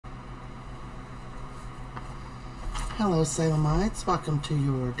Hello, Salemites. Welcome to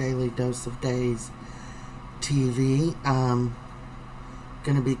your daily dose of days TV.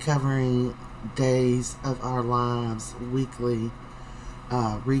 Going to be covering days of our lives, weekly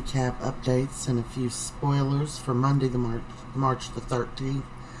recap updates, and a few spoilers for Monday, March the 13th,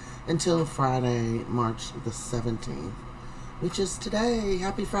 until Friday, March the 17th, which is today.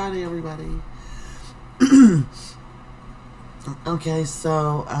 Happy Friday, everybody. Okay,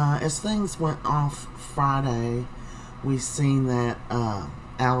 so as things went off Friday, we seen that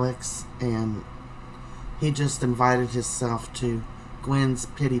Alex, and he just invited himself to Gwen's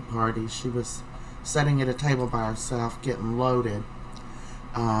pity party. She was sitting at a table by herself getting loaded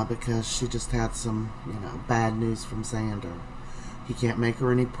because she just had some, bad news from Xander. He can't make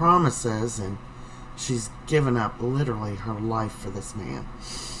her any promises, and she's given up literally her life for this man.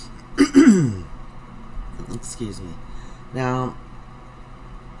 Excuse me. Now,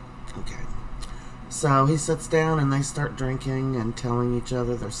 okay. So he sits down and they start drinking and telling each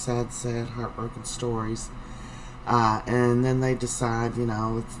other their sad, heartbroken stories. And then they decide,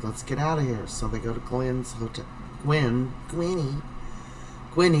 let's get out of here. So they go to Gwenny's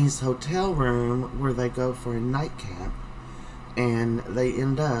hotel room, where they go for a nightcap, and they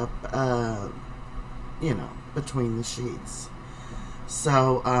end up, between the sheets.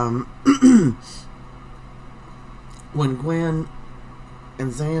 So, when Gwen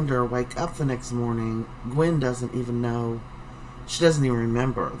and Xander wake up the next morning, Gwen doesn't even know. She doesn't even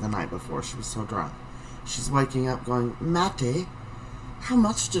remember the night before. She was so drunk. She's waking up going, Matty, how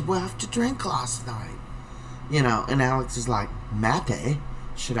much did we have to drink last night? And Alex is like, Matty,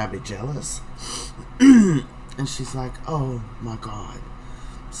 should I be jealous? And she's like, oh my God.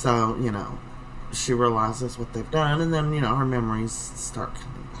 So, she realizes what they've done, and then, her memories start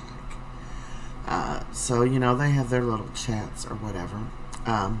coming back. So, they have their little chats or whatever.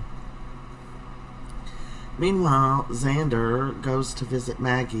 Meanwhile, Xander goes to visit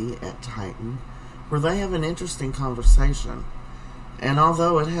Maggie at Titan, where they have an interesting conversation. And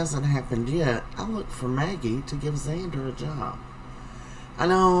although it hasn't happened yet, I look for Maggie to give Xander a job. I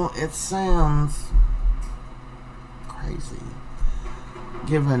know it sounds crazy,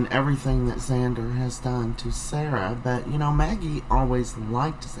 given everything that Xander has done to Sarah, but, Maggie always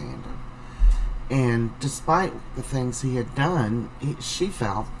liked Xander. And despite the things he had done, she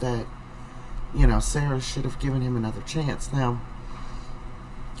felt that, Sarah should have given him another chance. Now,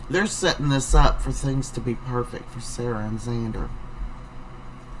 they're setting this up for things to be perfect for Sarah and Xander.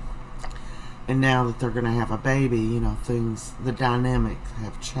 And now that they're going to have a baby, the dynamics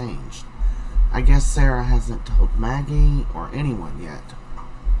have changed. I guess Sarah hasn't told Maggie or anyone yet.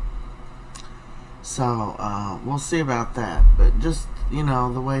 So, we'll see about that. But just,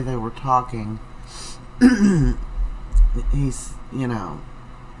 the way they were talking, he's,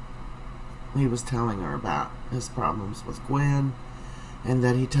 he was telling her about his problems with Gwen, and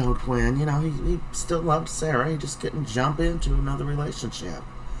that he told Gwen, he still loved Sarah, he just couldn't jump into another relationship,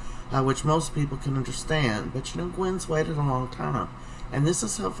 which most people can understand. But, Gwen's waited a long time, and this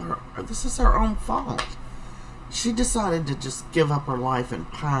is her own fault. She decided to just give up her life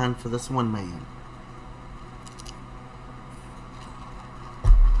and pine for this one man.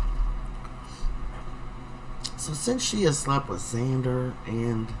 So since she has slept with Xander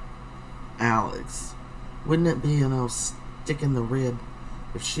and Alex, wouldn't it be, stick in the rib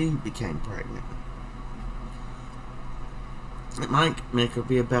if she became pregnant? It might make her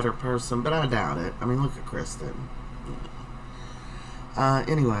be a better person, but I doubt it. I mean, look at Kristen.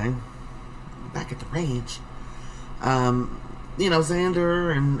 Anyway, back at the ranch,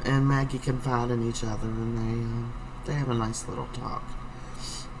 Xander and Maggie confide in each other, and they have a nice little talk.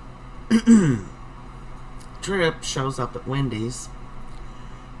 Trip shows up at Wendy's,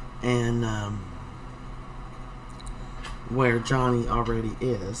 and where Johnny already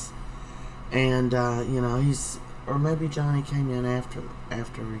is, and he's, or maybe Johnny came in after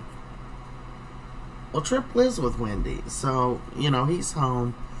he. Well, Trip lives with Wendy, so he's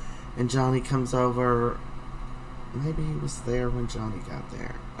home, and Johnny comes over. Maybe he was there when Johnny got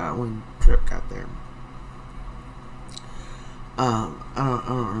there, when Trip got there. I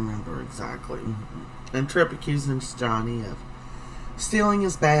don't remember exactly. And Trip accuses Johnny of stealing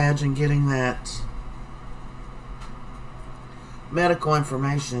his badge and getting that medical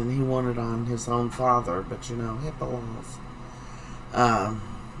information he wanted on his own father, but HIPAA laws.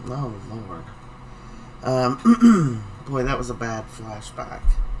 Oh Lord. Boy, that was a bad flashback.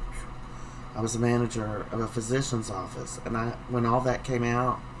 I was a manager of a physician's office, and when all that came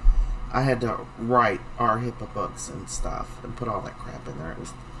out, I had to write our HIPAA books and stuff and put all that crap in there. It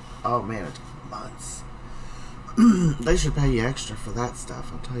was, oh man, it took months. They should pay you extra for that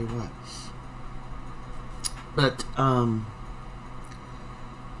stuff, I'll tell you what. But,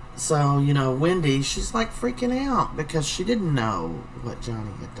 so, you know, Wendy, she's like freaking out because she didn't know what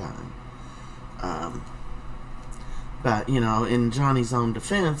Johnny had done. But, you know, in Johnny's own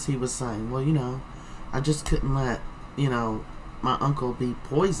defense, he was saying, well, you know, I just couldn't let, you know, my uncle be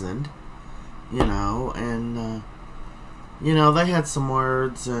poisoned, you know, and, you know, they had some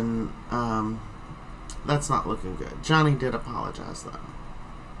words, and, that's not looking good. Johnny did apologize, though.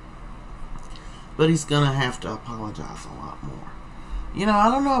 But he's gonna have to apologize a lot more. You know, I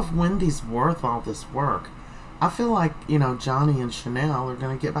don't know if Wendy's worth all this work. I feel like, you know, Johnny and Chanel are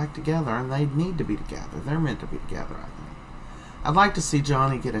going to get back together, and they need to be together. They're meant to be together, I think. I'd like to see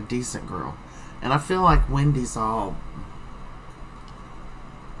Johnny get a decent girl. And I feel like Wendy's all...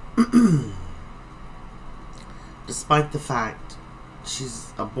 Despite the fact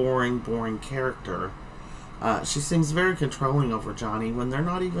she's a boring character, she seems very controlling over Johnny when they're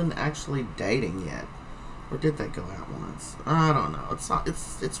not even actually dating yet. Or did they go out once? I don't know. It's rocky.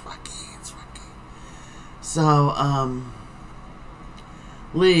 It's rocky. So,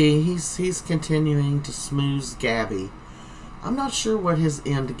 Lee, he's continuing to smooze Gabby. I'm not sure what his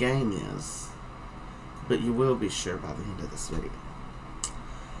end game is, but you will be sure by the end of this video.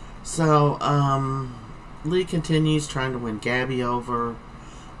 So, Lee continues trying to win Gabby over,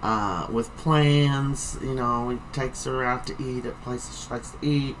 with plans. You know, he takes her out to eat at places she likes to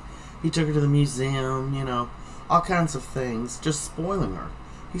eat. He took her to the museum, you know, all kinds of things, just spoiling her.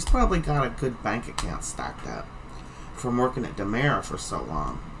 He's probably got a good bank account stacked up from working at Demera for so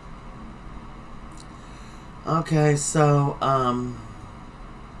long. Okay, so,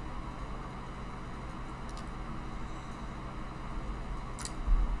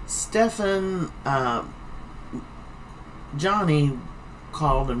 Stefan, Johnny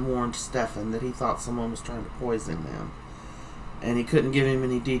called and warned Stefan that he thought someone was trying to poison them. And he couldn't give him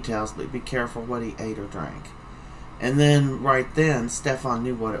any details, but be careful what he ate or drank. And then, right then, Stefan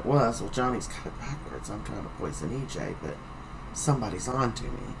knew what it was. Well, Johnny's got it backwards. I'm trying to poison EJ, but somebody's on to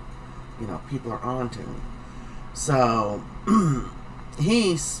me. You know, people are on to me. So,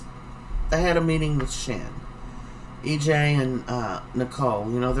 they had a meeting with Shen. EJ and Nicole,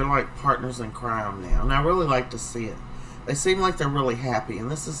 you know, they're like partners in crime now. And I really like to see it. They seem like they're really happy,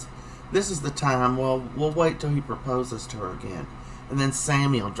 and this is the time. Well, we'll wait till he proposes to her again, and then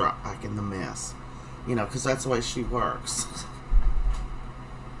Sammy will drop back in the mess, you know, because that's the way she works.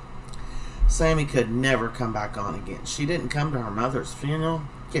 Sammy could never come back on again. She didn't come to her mother's funeral.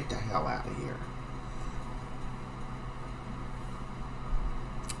 Get the hell out of here.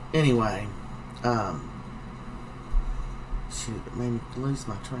 Anyway, shoot, it made me lose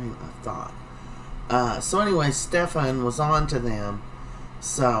my train of thought. So anyway, Stefan was on to them,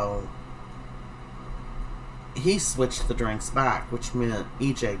 so he switched the drinks back, which meant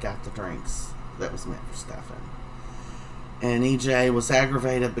EJ got the drinks that was meant for Stefan. And EJ was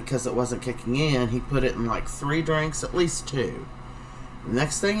aggravated because it wasn't kicking in. He put it in like 3 drinks, at least 2.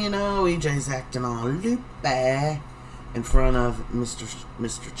 Next thing you know, EJ's acting all loopy in front of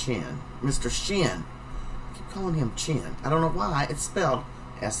Mr. Chin. Mr. Shin. I keep calling him Chin. I don't know why. It's spelled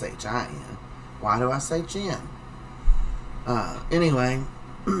S-H-I-N. Why do I say Chin? Anyway,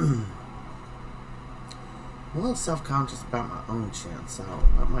 I'm a little self-conscious about my own chin, so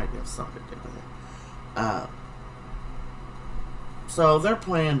that might have something to do with it. So their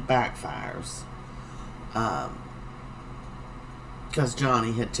plan backfires, because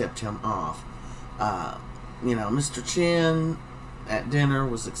Johnny had tipped him off. You know, Mr. Chin at dinner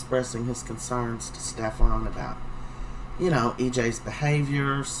was expressing his concerns to Stefan about, you know, EJ's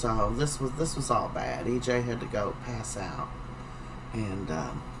behavior. So this was all bad. EJ had to go pass out, and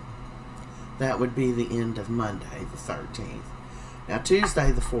that would be the end of Monday, the 13th. Now,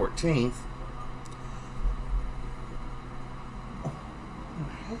 Tuesday, the 14th,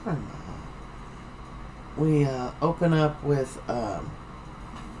 we open up with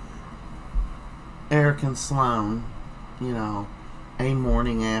Eric and Sloan, you know, a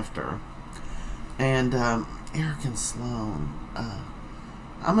morning after. And Eric and Sloan,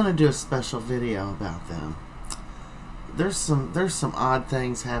 I'm going to do a special video about them. There's some odd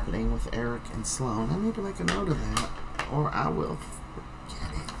things happening with Eric and Sloan. I need to make a note of that, or I will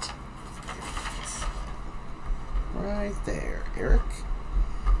forget it. Right there, Eric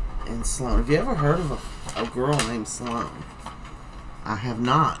and Sloan. Have you ever heard of a girl named Sloan? I have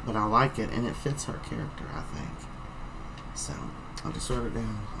not, but I like it, and it fits her character, I think. So I'll just write it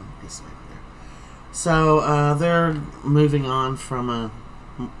down on a piece of paper there. So they're moving on from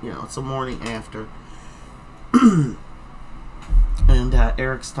it's a morning after. And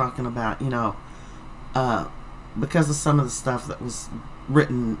Eric's talking about, because of some of the stuff that was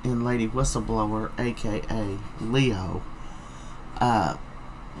written in Lady Whistleblower, aka Leo.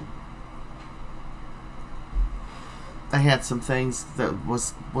 They had some things that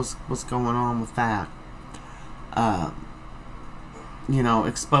was going on with that. You know,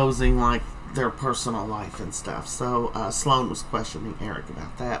 exposing like their personal life and stuff. So Sloane was questioning Eric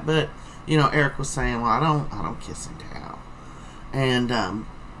about that, but you know, Eric was saying, "Well, I don't kiss and tell." And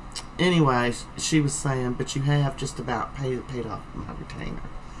anyway, she was saying, "But you have just about paid off my retainer."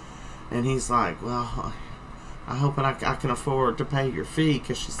 And he's like, "Well, I hope I can afford to pay your fee,"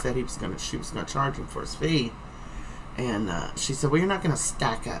 because she said she was gonna charge him for his fee. And she said, "Well, you're not gonna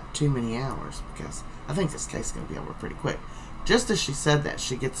stack up too many hours, because I think this case is gonna be over pretty quick." Just as she said that,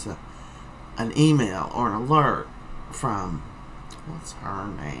 she gets an email or an alert from, what's her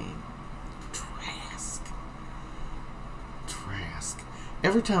name? Trask.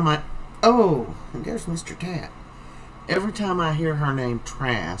 Every time and there's Mr. Tat. Every time I hear her name,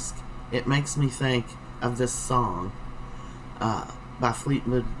 Trask, it makes me think of this song by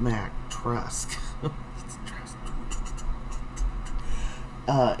Fleetwood Mac, Trusk.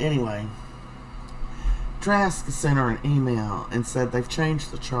 Anyway, Trask sent her an email and said they've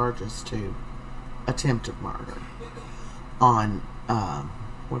changed the charges to attempted murder on,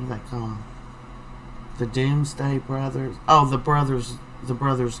 what do they call them? The Doomsday Brothers? Oh, the Brothers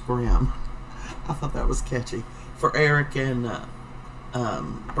Grimm. I thought that was catchy. For Eric and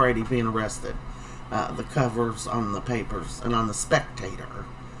Brady being arrested. The covers on the papers and on the Spectator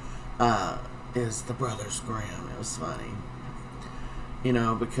is the Brothers Grimm. It was funny. You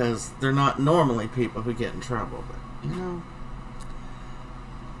know, because they're not normally people who get in trouble, but, you know,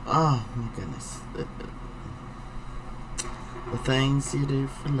 oh my goodness, the things you do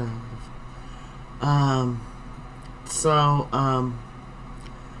for love.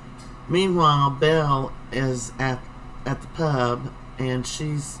 Meanwhile, Belle is at the pub, and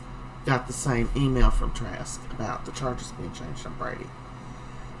she's got the same email from Trask about the charges being changed on Brady.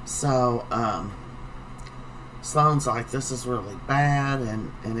 So, Sloane's like, "This is really bad,"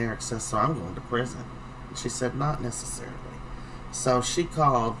 and Eric says, "So I'm going to prison." And she said, "Not necessarily." So she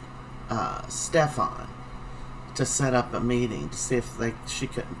called Stefan to set up a meeting to see if she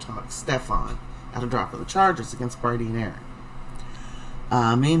couldn't talk Stefan out of dropping the charges against Brady and Eric.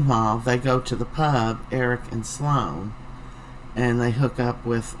 Meanwhile, they go to the pub, Eric and Sloane, and they hook up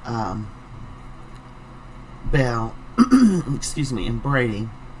with Belle, excuse me, and Brady.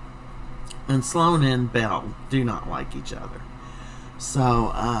 And Sloane and Belle do not like each other.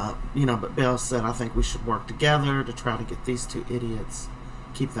 So, you know, but Belle said, "I think we should work together to try to get these two idiots,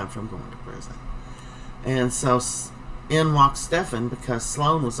 keep them from going to prison." And so in walks Stefan, because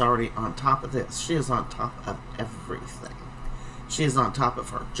Sloane was already on top of this. She is on top of everything. She is on top of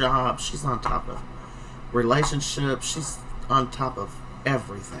her job. She's on top of relationships. She's on top of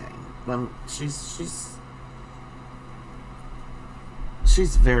everything. She's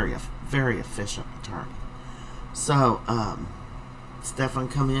very efficient attorney. So, Stefan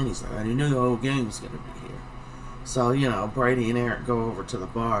come in. He's like, "I didn't know the whole gang was going to be here." So, you know, Brady and Eric go over to the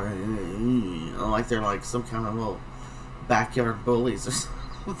bar, you know, like they're like some kind of little backyard bullies or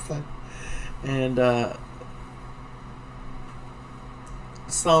something. And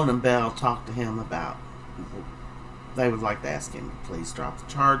Sloane and Belle talk to him about they would like to ask him to please drop the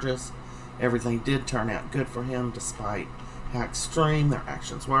charges. Everything did turn out good for him, despite how extreme their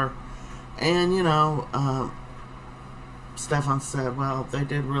actions were. And, you know, Stefan said, "Well, they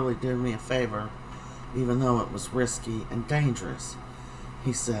did really do me a favor, even though it was risky and dangerous."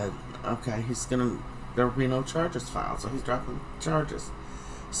 He said, "Okay, there will be no charges filed," so he's dropping charges.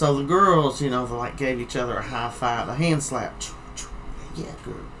 So the girls, you know, they like gave each other a high five, a hand slap. "Yeah,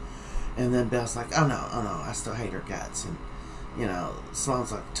 girl." And then Belle's like, oh no, I still hate her guts. And, you know,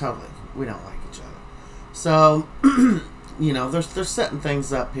 Sloane's like, "Totally, we don't like each other." So, you know, they're setting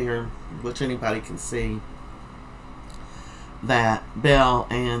things up here, which anybody can see, that Belle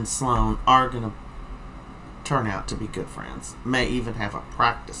and Sloane are going to turn out to be good friends. May even have a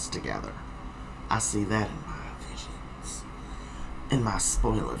practice together. I see that in my visions. In my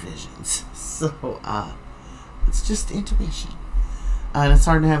spoiler visions. So, it's just intuition. And it's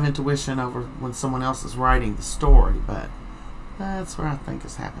hard to have intuition over when someone else is writing the story, but that's what I think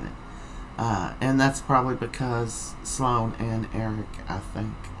is happening. And that's probably because Sloane and Eric, I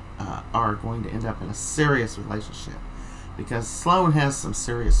think, are going to end up in a serious relationship. Because Sloane has some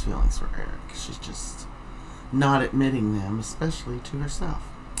serious feelings for Eric. She's just not admitting them, especially to herself.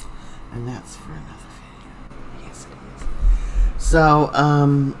 And that's for another video. Yes, it is. So,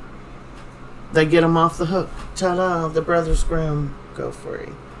 they get him off the hook. Ta-da! The Brothers Grimm go free.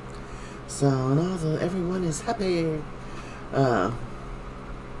 So, and everyone is happy.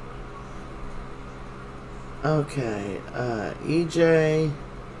 Okay, EJ,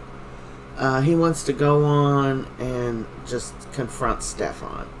 he wants to go on and just confront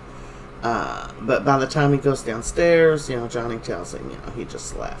Stefan. But by the time he goes downstairs, Johnny tells him, he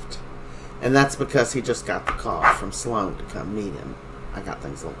just left. And that's because he just got the call from Sloan to come meet him. I got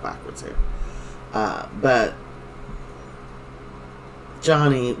things a little backwards here. But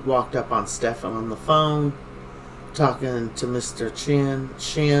Johnny walked up on Stefan on the phone, talking to Mr.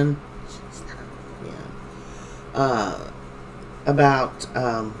 Shin, about,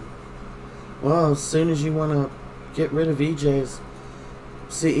 well, as soon as you want to get rid of EJ's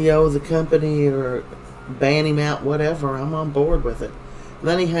CEO of the company or ban him out, whatever, I'm on board with it. And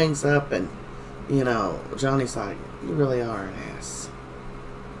then he hangs up and, Johnny's like, you really are an ass.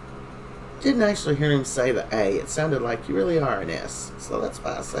 Didn't actually hear him say the A. It sounded like you really are an S. So that's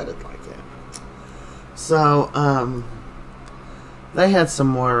why I said it like that. So, they had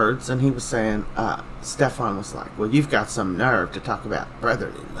some words, and he was saying, Stefan was like, well, you've got some nerve to talk about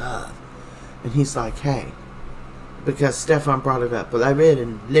brotherly love. And he's like, hey, because Stefan brought it up. Well, I read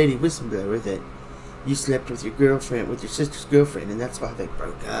in Lady Whistleblower that you slept with your girlfriend, with your sister's girlfriend, and that's why they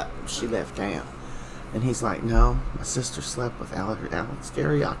broke up. She left town. And he's like, no, my sister slept with Alex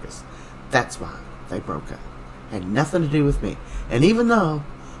Gariakis. That's why they broke up. Had nothing to do with me. And even though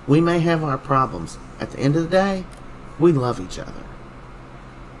we may have our problems, at the end of the day, we love each other.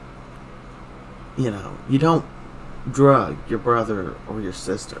 You don't drug your brother or your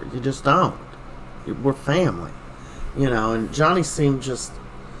sister. You just don't. We're family. And Johnny seemed just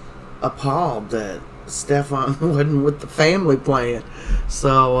appalled that Stefan wasn't with the family plan.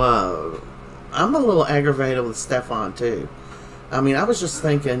 So, I'm a little aggravated with Stefan, too. I mean, I was just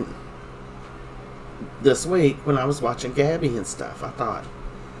thinking this week when I was watching Gabby and stuff, I thought,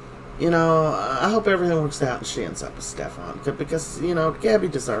 I hope everything works out and she ends up with Stefan. Because, Gabby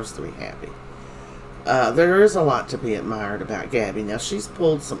deserves to be happy. There is a lot to be admired about Gabby. Now, she's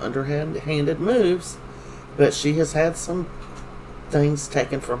pulled some underhanded moves, but she has had some things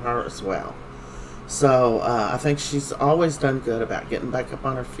taken from her as well. So, I think she's always done good about getting back up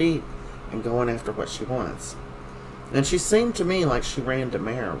on her feet and going after what she wants. And she seemed to me like she ran to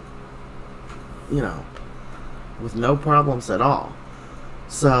Mare, with no problems at all.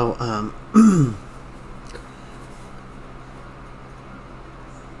 So,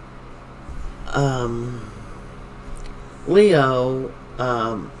 Leo,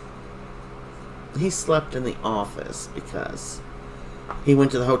 he slept in the office because he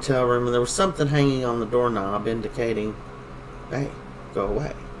went to the hotel room and there was something hanging on the doorknob indicating, hey, go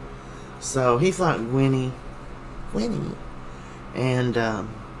away. So he thought Winnie, and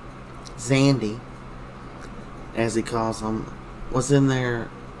Zandy, as he calls them, was in there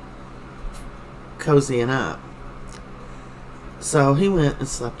cozying up. So he went and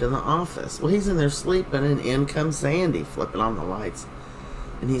slept in the office. Well, he's in there sleeping, and in comes Zandy, flipping on the lights.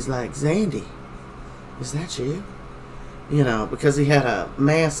 And he's like, Zandy, is that you? Because he had a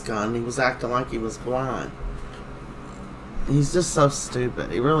mask on, and he was acting like he was blind. He's just so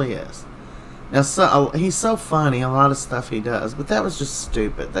stupid. He really is. Now, he's so funny, a lot of stuff he does, but that was just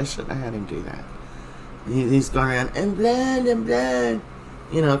stupid. They shouldn't have had him do that. He's going around, I'm blind,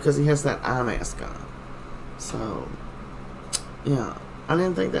 because he has that eye mask on. So, yeah, I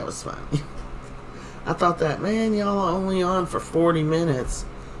didn't think that was funny. I thought that, man, y'all are only on for 40 minutes.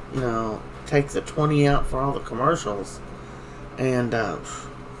 Take the 20 out for all the commercials. And, you're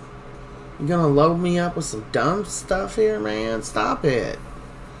gonna load me up with some dumb stuff here, man? Stop it.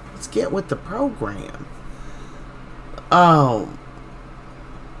 Let's get with the program. Oh,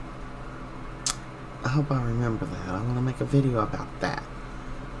 I hope I remember that. I want to make a video about that.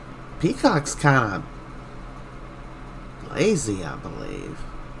 Peacock's kind of lazy, I believe.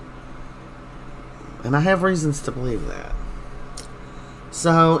 And I have reasons to believe that.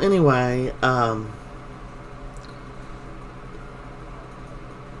 So, anyway,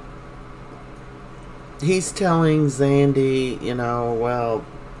 he's telling Zandy,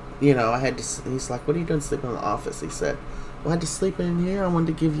 I had to, he's like, what are you doing sleeping in the office? He said, well, I had to sleep in here. I wanted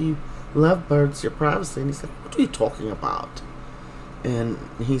to give you lovebirds your privacy. And he said, what are you talking about? And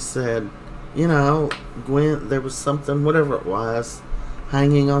he said, Gwen, there was something, whatever it was,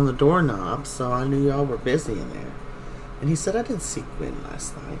 hanging on the doorknob, so I knew y'all were busy in there. And he said, I didn't see Gwen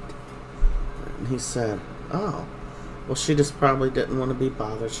last night. And he said, oh, well, she just probably didn't want to be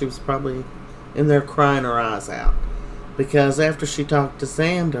bothered. She was probably in there crying her eyes out. Because after he talked to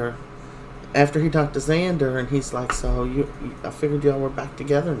Xander, and he's like, so I figured y'all were back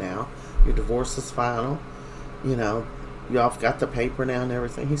together now. Your divorce is final. Y'all have got the paper now and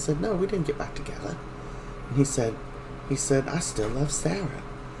everything. He said, no, we didn't get back together. And he said, I still love Sarah.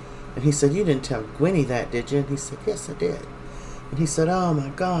 And he said, "You didn't tell Gwenny that, did you?" And he said, "Yes, I did." And he said, "Oh my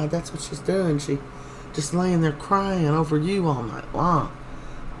God, that's what she's doing. She just laying there crying over you all night long.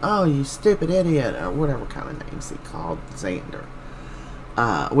 Oh, you stupid idiot," or whatever kind of names he called Xander.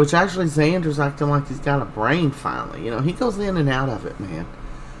 Which actually Xander's acting like he's got a brain finally. You know, he goes in and out of it, man.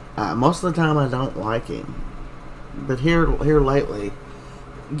 Most of the time I don't like him. But here lately,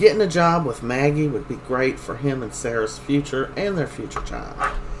 getting a job with Maggie would be great for him and Sarah's future and their future child.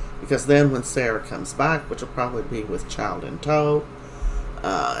 Because then when Sarah comes back, which will probably be with child in tow,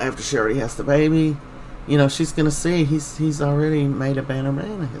 after she already has the baby, you know, she's going to see he's already made a banner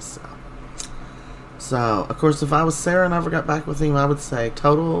man of himself. So, of course, if I was Sarah and I ever got back with him, I would say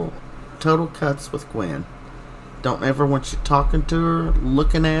total cuts with Gwen. Don't ever want you talking to her,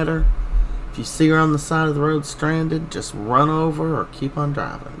 looking at her. If you see her on the side of the road stranded, just run over or keep on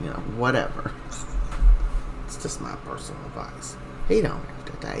driving. You know, whatever. It's just my personal advice. He don't have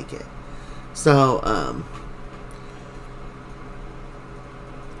to take it. So,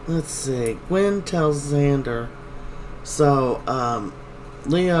 let's see. Gwen tells Xander. So,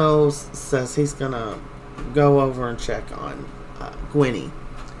 Leo says he's going to go over and check on Gwenny.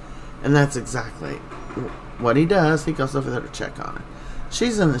 And that's exactly what he does. He goes over there to check on her.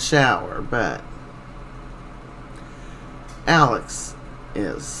 She's in the shower, but Alex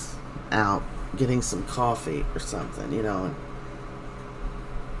is out getting some coffee or something, you know.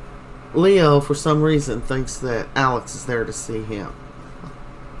 And Leo, for some reason, thinks that Alex is there to see him.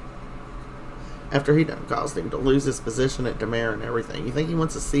 After he done caused him to lose his position at Demare and everything. You think he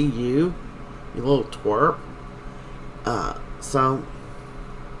wants to see you? You little twerp. So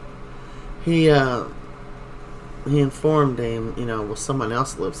he informed him, you know, well, someone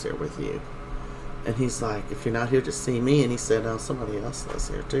else lives here with you. And he's like, if you're not here to see me. And he said, oh, somebody else lives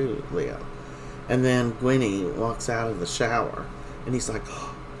here too, Leo. And then Gwenny walks out of the shower. And he's like,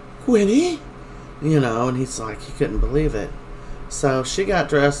 oh, Gwenny? You know, and he's like, he couldn't believe it. So she got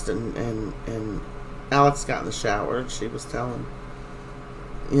dressed and Alex got in the shower. And she was telling,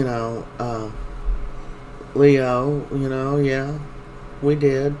 you know, Leo, you know, yeah, we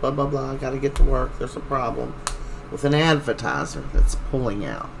did, blah, blah, blah. Got to get to work. There's a problem with an advertiser that's pulling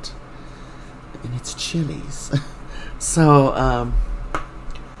out. And it's Chili's. So,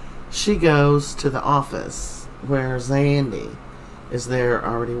 she goes to the office where Zandy is there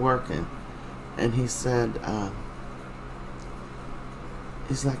already working. And he said,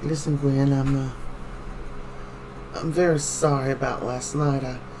 he's like, listen, Gwen, I'm very sorry about last night.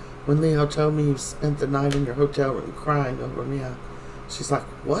 When Leo told me you spent the night in your hotel room crying over me, she's like,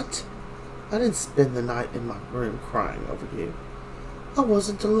 what? I didn't spend the night in my room crying over you. I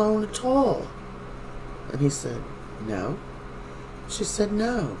wasn't alone at all. And he said, no. She said,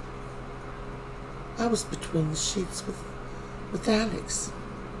 no. I was between the sheets with Alex.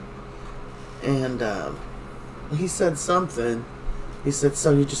 And he said something. He said,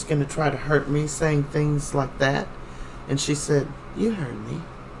 so you're just going to try to hurt me saying things like that? And she said, you heard me.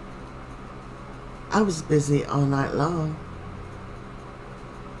 I was busy all night long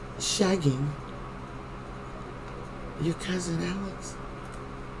shagging your cousin Alex.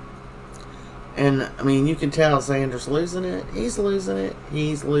 And, I mean, you can tell Xander's losing it. He's losing it.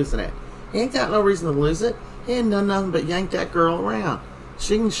 He's losing it. He ain't got no reason to lose it. He ain't done nothing but yank that girl around.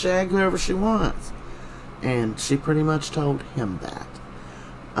 She can shag whoever she wants. And she pretty much told him that.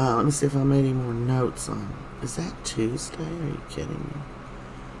 Let me see if I made any more notes on. Is that Tuesday? Are you kidding me?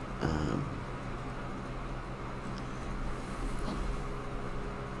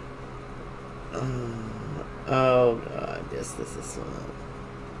 Oh God, yes, this is one.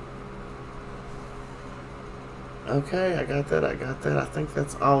 Okay, I got that. I think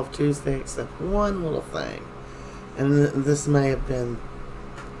that's all of Tuesday except one little thing. And this may have been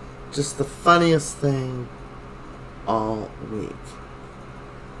just the funniest thing all week.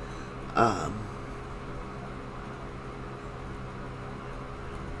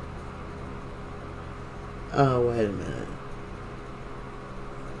 Oh, wait a minute.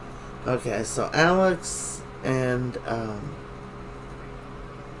 Okay, so Alex and,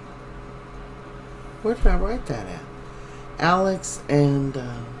 where did I write that at? Alex and,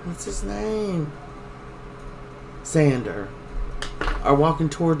 what's his name? Xander are walking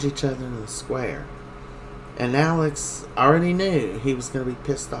towards each other in the square. And Alex already knew he was going to be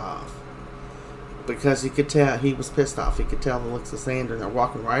pissed off. Because he could tell he was pissed off. He could tell the looks of Xander, and they're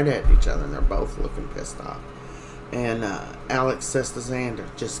walking right at each other, and they're both looking pissed off. And Alex says to Xander,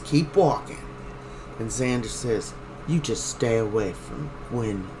 just keep walking. And Xander says, you just stay away from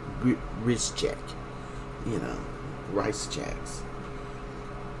Gwen Rizchek. You know, Rice Jacks.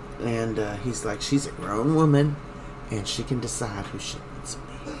 And he's like, she's a grown woman, and she can decide who she wants to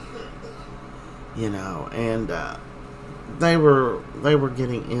be. you know, and they were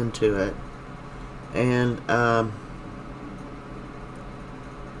getting into it, and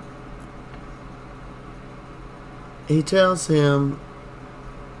he tells him,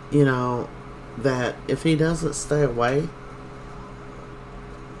 you know, that if he doesn't stay away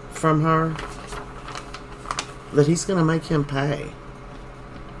from her, that he's going to make him pay.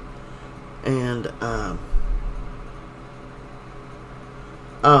 And oh,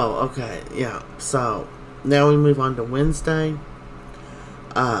 okay, yeah. So now we move on to Wednesday.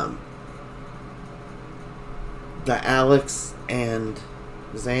 The Alex and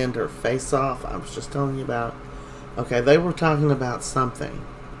Xander face off. I was just telling you about. Okay, they were talking about something,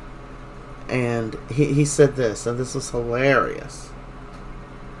 and he said this, and this was hilarious.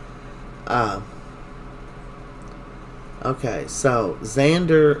 Okay, so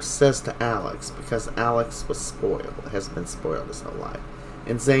Xander says to Alex, because Alex was spoiled, has been spoiled his whole life,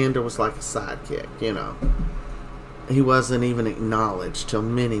 and Xander was like a sidekick, you know. He wasn't even acknowledged till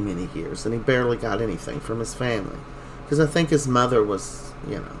many, many years, and he barely got anything from his family, because I think his mother was,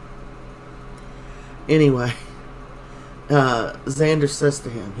 you know. Anyway, Xander says to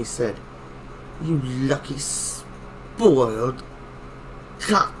him, he said, "You lucky, spoiled,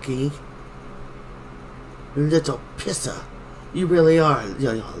 cocky little pisser. You really are.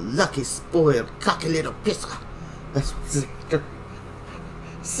 You're a lucky, spoiled, cocky little pisser." That's what Xander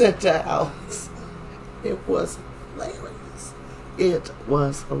said to Alex. It was hilarious. It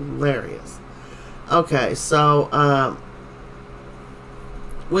was hilarious. Okay, so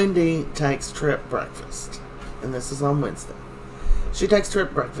Wendy takes Trip breakfast, and this is on Wednesday. She takes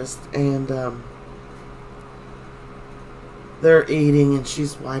Trip breakfast, and they're eating, and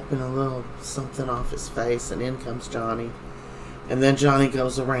she's wiping a little something off his face, and in comes Johnny. And then Johnny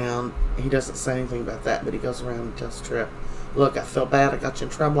goes around. He doesn't say anything about that, but he goes around and tells Trip, "Look, I feel bad. I got you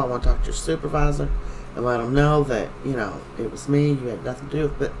in trouble. I want to talk to your supervisor and let him know that, you know, it was me. You had nothing to do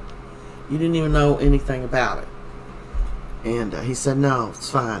with it. You didn't even know anything about it." And he said, "No,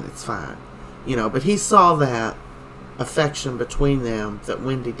 it's fine. It's fine." You know, but he saw that affection between them that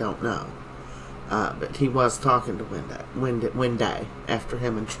Wendy don't know. But he was talking to Wendy after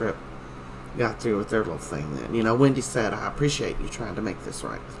him and Trip got through with their little thing then. You know, Wendy said, "I appreciate you trying to make this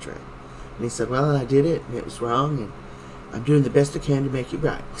right with Trip." And he said, "Well, I did it, and it was wrong, and I'm doing the best I can to make it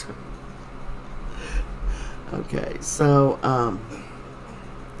right." Okay, so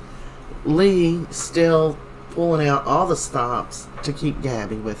Lee still pulling out all the stops to keep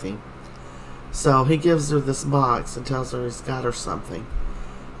Gabby with him. So he gives her this box and tells her he's got her something.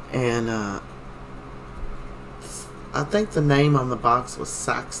 And I think the name on the box was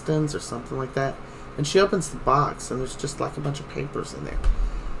Saxton's or something like that. And she opens the box, and there's just like a bunch of papers in there.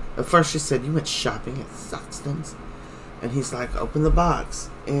 At first she said, "You went shopping at Saxton's?" And he's like, "Open the box."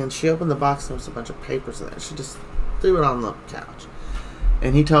 And she opened the box, and there was a bunch of papers in there. She just threw it on the couch.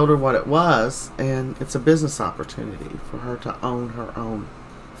 And he told her what it was, and it's a business opportunity for her to own her own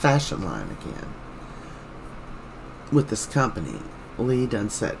fashion line again with this company. Lee done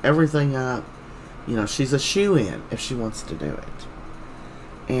set everything up. You know, she's a shoe-in if she wants to do it.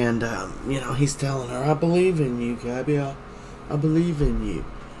 And, you know, he's telling her, "I believe in you, Gabby. I believe in you.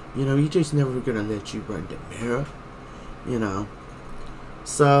 You know, you just never gonna let you run the mirror." You know.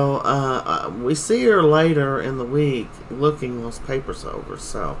 So, we see her later in the week looking those papers over.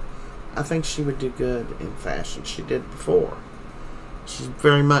 So, I think she would do good in fashion. She did before. She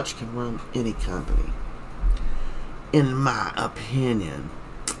very much can run any company, in my opinion.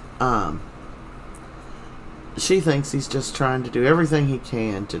 She thinks he's just trying to do everything he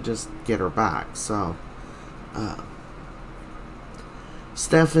can to just get her back. So,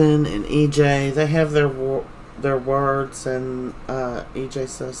 Stefan and EJ, they have their words, and EJ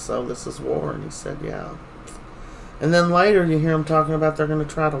says, "So this is war?" And he said, "Yeah." And then later you hear them talking about they're going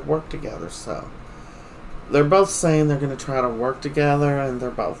to try to work together. So they're both saying they're going to try to work together, and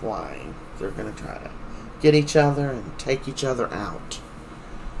they're both lying. They're going to try to get each other and take each other out.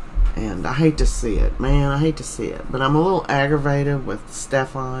 And I hate to see it, man. I hate to see it. But I'm a little aggravated with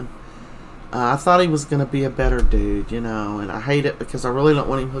Stefan. I thought he was going to be a better dude, you know. And I hate it because I really don't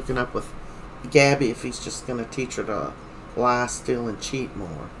want him hooking up with Gabby if he's just going to teach her to lie, steal, and cheat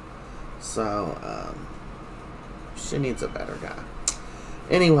more. So, she needs a better guy.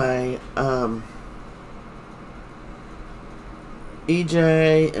 Anyway,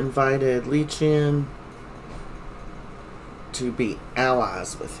 EJ invited Lee Chin to be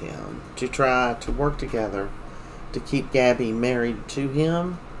allies with him, to try to work together to keep Gabby married to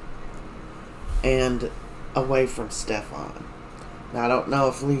him and away from Stefan. Now, I don't know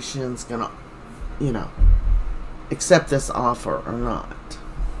if Lee Chin's gonna, you know, accept this offer or not,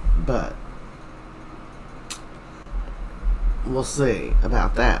 but we'll see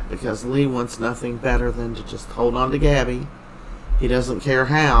about that, because Lee wants nothing better than to just hold on to Gabby. He doesn't care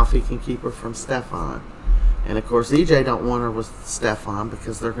how if he can keep her from Stefan. And of course EJ don't want her with Stefan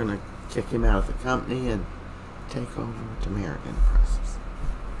because they're going to kick him out of the company and take over Tamara Enterprises.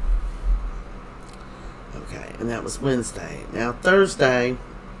 Okay, and that was Wednesday. Now Thursday,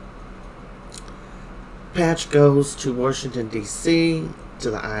 Patch goes to Washington, D.C.,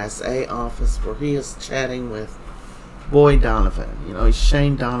 to the ISA office, where he is chatting with Boyd Donovan. You know, he's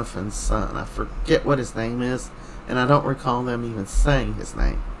Shane Donovan's son. I forget what his name is, and I don't recall them even saying his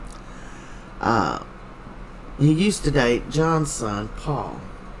name. He used to date John's son, Paul.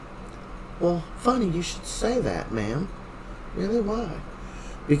 Well, funny you should say that, ma'am. Really, why?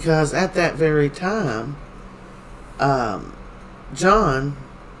 Because at that very time, John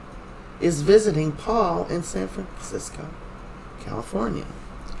is visiting Paul in San Francisco, California,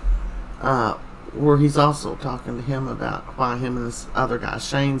 where he's also talking to him about why him and this other guy,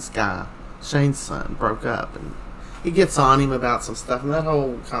 Shane's son, broke up, and he gets on him about some stuff, and that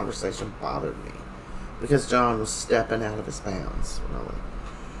whole conversation bothered me because John was stepping out of his bounds, really.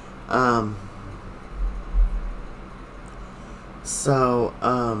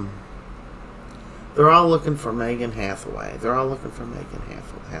 They're all looking for Megan Hathaway.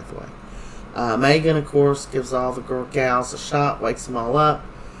 Megan, of course, gives all the gals a shot, wakes them all up,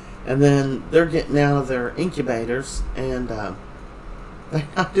 and then they're getting out of their incubators, and they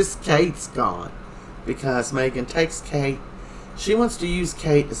notice Kate's gone, because Megan takes Kate. She wants to use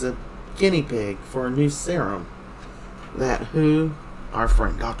Kate as a guinea pig for a new serum that our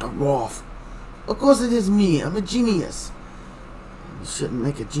friend Dr. Rolf. Of course it is me. I'm a genius. You shouldn't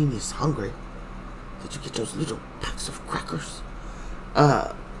make a genius hungry. Did you get those little packs of crackers?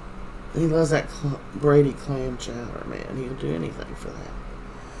 He loves that Brady clam chowder, man. He'll do anything for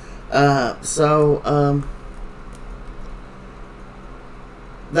that.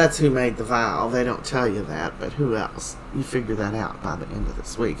 That's who made the vial. They don't tell you that, but who else? You figure that out by the end of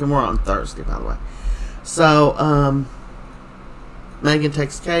this week. And we're on Thursday, by the way. So, Megan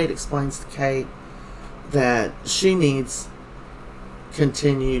takes Kate, explains to Kate that she needs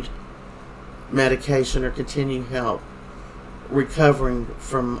continued medication or continued help recovering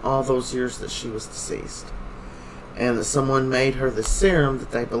from all those years that she was deceased, and that someone made her the serum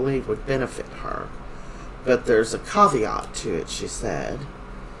that they believe would benefit her, but there's a caveat to it, she said,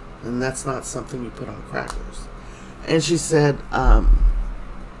 and that's not something you put on crackers. And she said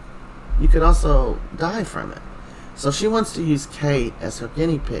you could also die from it. So she wants to use Kate as her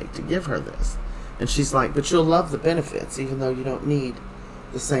guinea pig to give her this, and she's like, but you'll love the benefits even though you don't need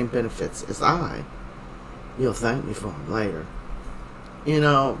the same benefits as I. You'll thank me for them later. You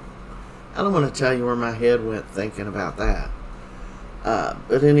know, I don't want to tell you where my head went thinking about that.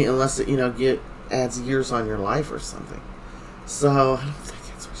 But unless it, adds years on your life or something. So, I don't think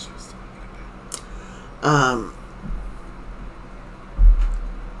that's what she was talking about.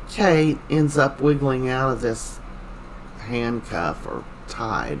 Kate ends up wiggling out of this handcuff or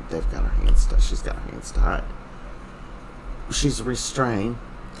tied. They've got her hands tied. She's got her hands tied. She's restrained.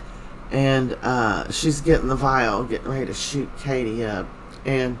 And she's getting the vial, getting ready to shoot Katie up.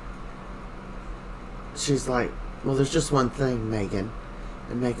 And she's like, well, there's just one thing, Megan.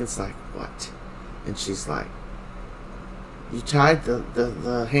 And Megan's like, what? And she's like, you tied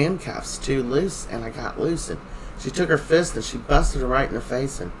the handcuffs too loose, and I got loose. And she took her fist and she busted her right in the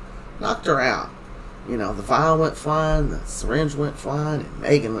face and knocked her out. The vial went flying, the syringe went flying, and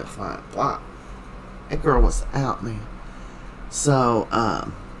Megan went flying. Blah. That girl was out, man. So,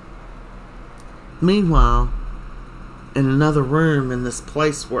 meanwhile, in another room in this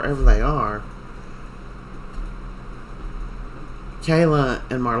place, wherever they are, Kayla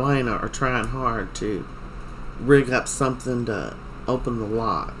and Marlena are trying hard to rig up something to open the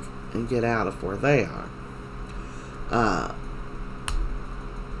lock and get out of where they are.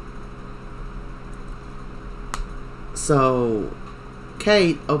 So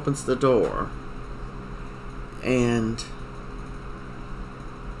Kate opens the door and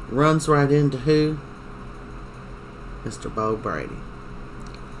runs right into who? Mr. Bo Brady.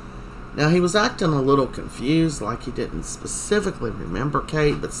 Now, he was acting a little confused, like he didn't specifically remember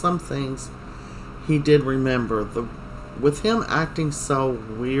Kate, but some things he did remember. With him acting so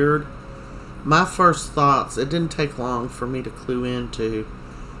weird, my first thoughts, it didn't take long for me to clue into,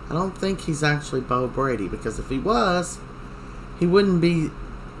 I don't think he's actually Bo Brady, because if he was, he wouldn't be,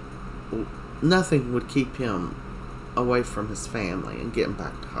 nothing would keep him away from his family and getting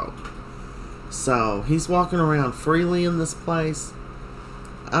back to Hope. So, he's walking around freely in this place.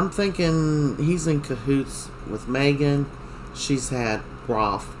 I'm thinking he's in cahoots with Megan. She's had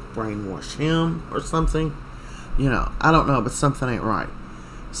Rolf brainwash him or something. You know, I don't know, but something ain't right.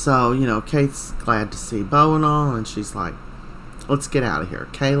 So, you know, Kate's glad to see Bo and all, and she's like, let's get out of here.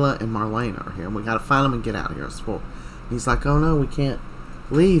 Kayla and Marlena are here, and we got to find them and get out of here. He's like, oh no, we can't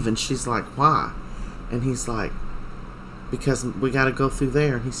leave. And she's like, why? And he's like, because we got to go through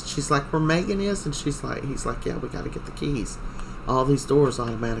there. And she's like, where Megan is? And he's like, yeah, we got to get the keys. All these doors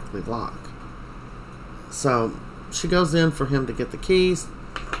automatically lock. So she goes in for him to get the keys,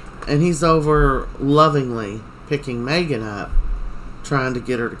 and he's over lovingly picking Megan up, trying to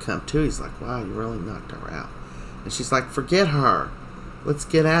get her to come too. He's like, wow, you really knocked her out. And she's like, forget her. Let's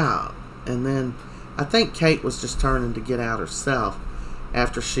get out. And then I think Kate was just turning to get out herself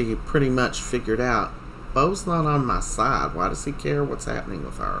after she pretty much figured out, Bo's not on my side. Why does he care what's happening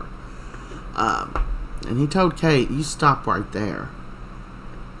with her? And he told Kate, you stop right there.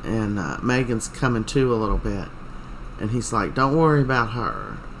 And Megan's coming to a little bit. And he's like, don't worry about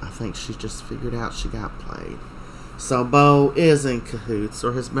her. I think she just figured out she got played. So Bo is in cahoots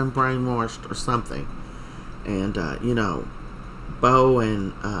or has been brainwashed or something. And, you know, Bo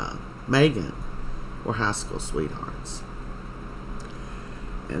and Megan were high school sweethearts.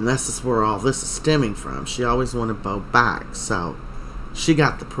 And this is where all this is stemming from. She always wanted Bo back. So she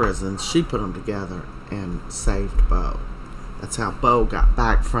got the prisons. She put them together and saved Bo. That's how Bo got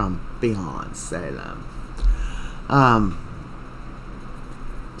back from beyond Salem.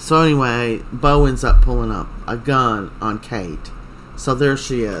 So anyway, Bo ends up pulling up a gun on Kate. So there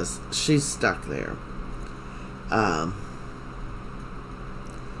she is. She's stuck there. John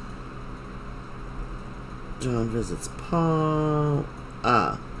visits Paul.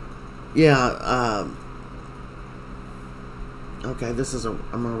 Okay, I'm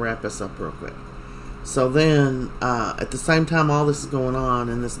going to wrap this up real quick. So then, at the same time all this is going on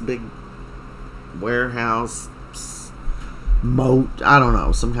in this big warehouse moat, I don't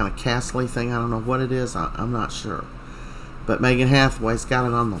know, some kind of castle thing, I don't know what it is, I'm not sure. But Megan Hathaway's got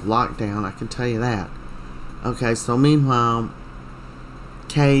it on the lockdown, I can tell you that. Okay, so meanwhile,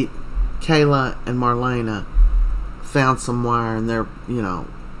 Kate, Kayla, and Marlena found some wire, and they're, you know,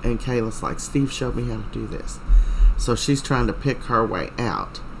 and Kayla's like, Steve showed me how to do this. So she's trying to pick her way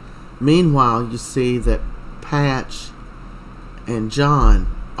out. Meanwhile, you see that Patch and John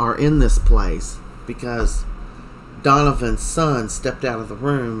are in this place because Donovan's son stepped out of the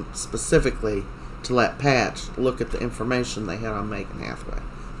room specifically to let Patch look at the information they had on Megan Hathaway,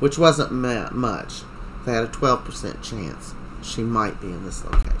 which wasn't much. They had a 12% chance she might be in this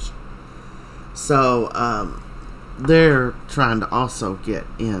location. So they're trying to also get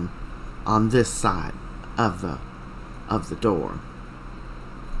in on this side of the door.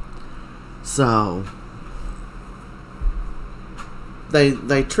 So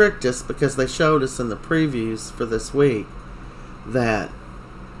they tricked us because they showed us in the previews for this week that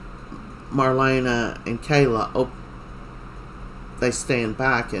Marlena and Kayla they stand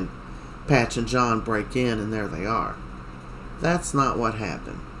back and Patch and John break in, and there they are. That's not what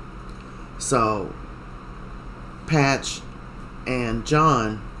happened. So Patch and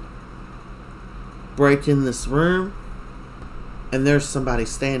John break in this room, and there's somebody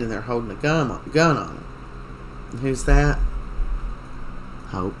standing there holding a gun on him. And who's that?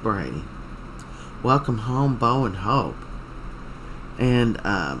 Hope Brady. Welcome home, Bo and Hope. And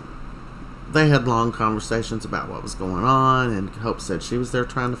they had long conversations about what was going on, and Hope said she was there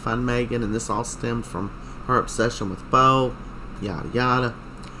trying to find Megan, and this all stemmed from her obsession with Bo, yada yada.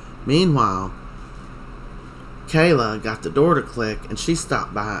 Meanwhile, Kayla got the door to click, and she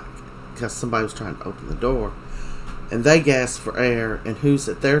stopped back because somebody was trying to open the door, and they gasped for air, and who's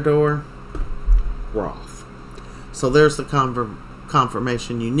at their door? Roth. So there's the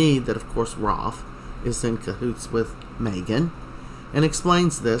confirmation you need that, of course, Roth is in cahoots with Megan, and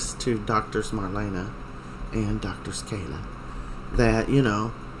explains this to Doctors Marlena and Doctors Kayla, that, you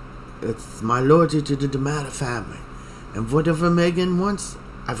know, it's my loyalty to the DeMatter family, and whatever Megan wants,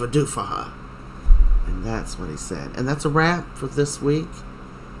 I will do for her. And that's what he said. And that's a wrap for this week,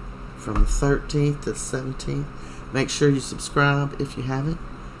 from the 13th to the 17th. Make sure you subscribe if you haven't,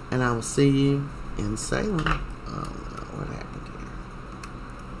 and I will see you in Salem. Oh no, what happened?